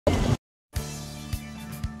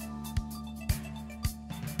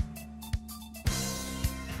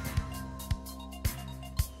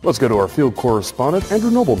Let's go to our field correspondent, Andrew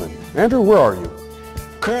Nobleman. Andrew, where are you?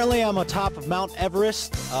 Currently, I'm on top of Mount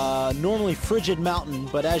Everest, normally frigid mountain,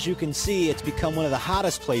 but as you can see, it's become one of the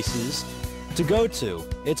hottest places to go to.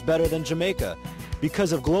 It's better than Jamaica.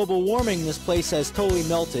 Because of global warming, this place has totally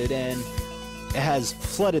melted and it has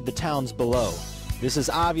flooded the towns below. This is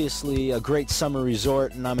obviously a great summer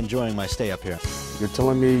resort, and I'm enjoying my stay up here. You're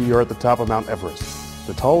telling me you're at the top of Mount Everest,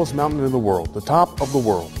 the tallest mountain in the world, the top of the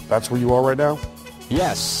world. That's where you are right now?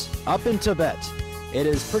 Yes, up in Tibet. It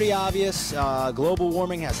is pretty obvious global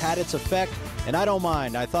warming has had its effect, and I don't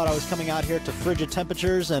mind. I thought I was coming out here to frigid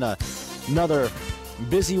temperatures and another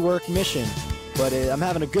busy work mission, but I'm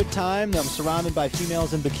having a good time. I'm surrounded by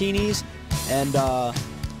females in bikinis, and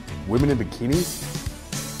Women in bikinis?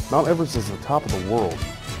 Mount Everest is the top of the world.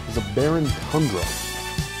 It's a barren tundra.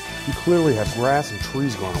 You clearly have grass and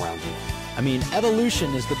trees growing around you. I mean,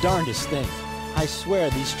 evolution is the darndest thing. I swear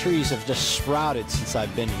these trees have just sprouted since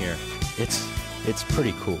I've been here. It's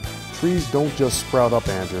pretty cool. Trees don't just sprout up,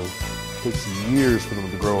 Andrew. It takes years for them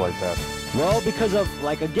to grow like that. Well, because of,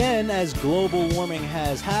 again, as global warming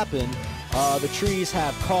has happened, the trees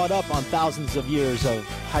have caught up on thousands of years of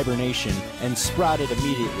hibernation and sprouted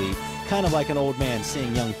immediately, kind of like an old man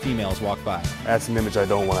seeing young females walk by. That's an image I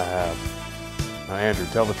don't want to have. Now, Andrew,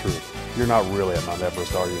 tell the truth. You're not really at Mount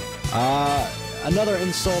Everest, are you? Another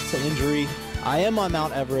insult to injury. I am on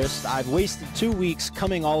Mount Everest. I've wasted 2 weeks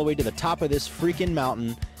coming all the way to the top of this freaking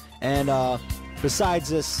mountain. And besides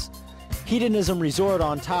this hedonism resort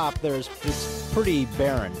on top, it's pretty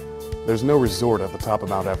barren. There's no resort at the top of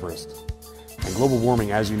Mount Everest. And global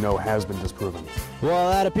warming, as you know, has been disproven.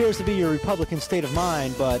 Well, that appears to be your Republican state of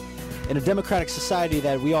mind, but in a democratic society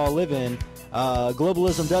that we all live in,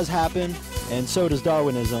 globalism does happen, and so does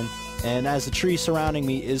Darwinism. And as the tree surrounding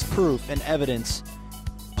me is proof and evidence,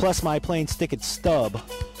 plus my plane ticket stub,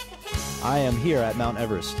 I am here at Mount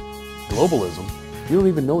Everest. Globalism? You don't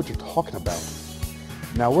even know what you're talking about.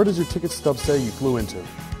 Now, where does your ticket stub say you flew into?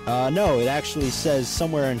 No, it actually says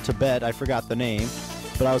somewhere in Tibet. I forgot the name.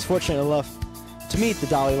 But I was fortunate enough to meet the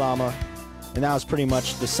Dalai Lama, and that was pretty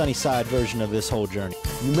much the sunny side version of this whole journey.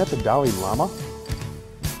 You met the Dalai Lama?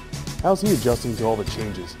 How's he adjusting to all the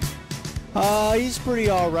changes? He's pretty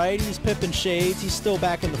alright. He's pipping shades. He's still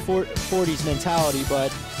back in the 40s mentality,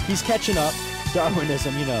 but he's catching up.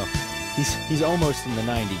 Darwinism, you know. He's almost in the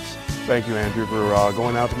 90s. Thank you, Andrew, for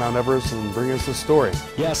going out to Mount Everest and bringing us this story.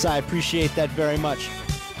 Yes, I appreciate that very much.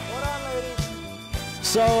 Hold on, ladies.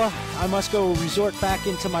 So, I must go resort back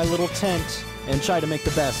into my little tent and try to make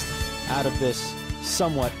the best out of this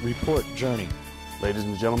somewhat report journey. Ladies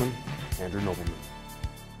and gentlemen, Andrew Nobleman.